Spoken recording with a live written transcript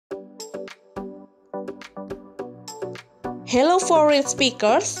Hello foreign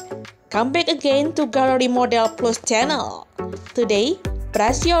speakers, come back again to Gallery Model Plus channel. Today,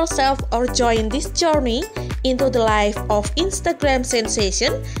 brace yourself or join this journey into the life of Instagram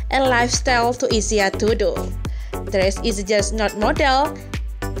sensation and lifestyle too easy to do. Dress is just not model,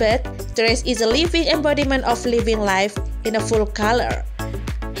 but dress is a living embodiment of living life in a full color.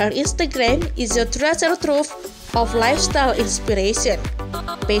 Her Instagram is a treasure trove of lifestyle inspiration,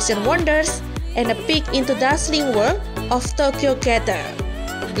 fashion wonders, and a peek into dazzling world of Tokyo gather.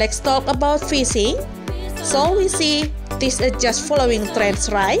 Let's talk about fishing. So we see this is just following trends,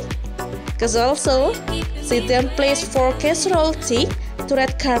 right? Cause also see them place for casual chic to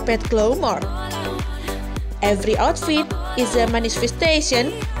red carpet glamour. Every outfit is a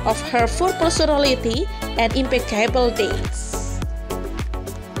manifestation of her full personality and impeccable taste.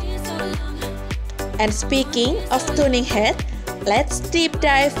 And speaking of tuning head, let's deep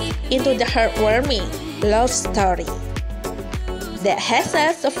dive into the heartwarming love story that has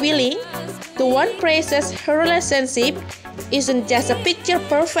us a feeling to one praises her relationship isn't just a picture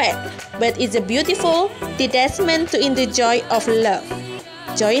perfect, but is a beautiful testament to in the joy of love.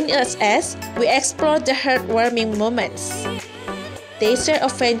 Join us as we explore the heartwarming moments. They share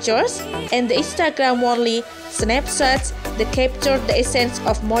adventures and the Instagram-worthy snapshots that capture the essence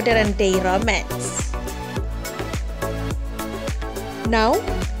of modern-day romance. Now,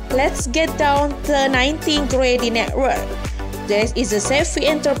 let's get down to the 19-grade Networth. This is a savvy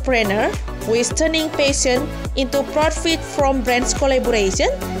entrepreneur who is turning passion into profit from brands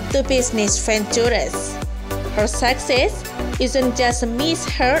collaboration to business ventures. Her success isn't just a miss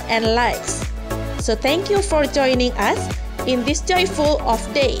her and likes. So thank you for joining us in this joyful off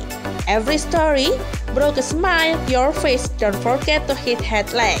day. Every story brought a smile to your face. Don't forget to hit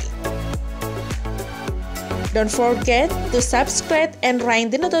headline. Don't forget to subscribe and ring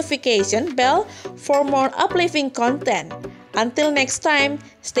the notification bell for more uplifting content. Until next time,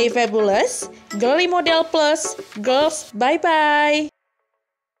 stay fabulous. Gallery Model Plus, girls, bye-bye.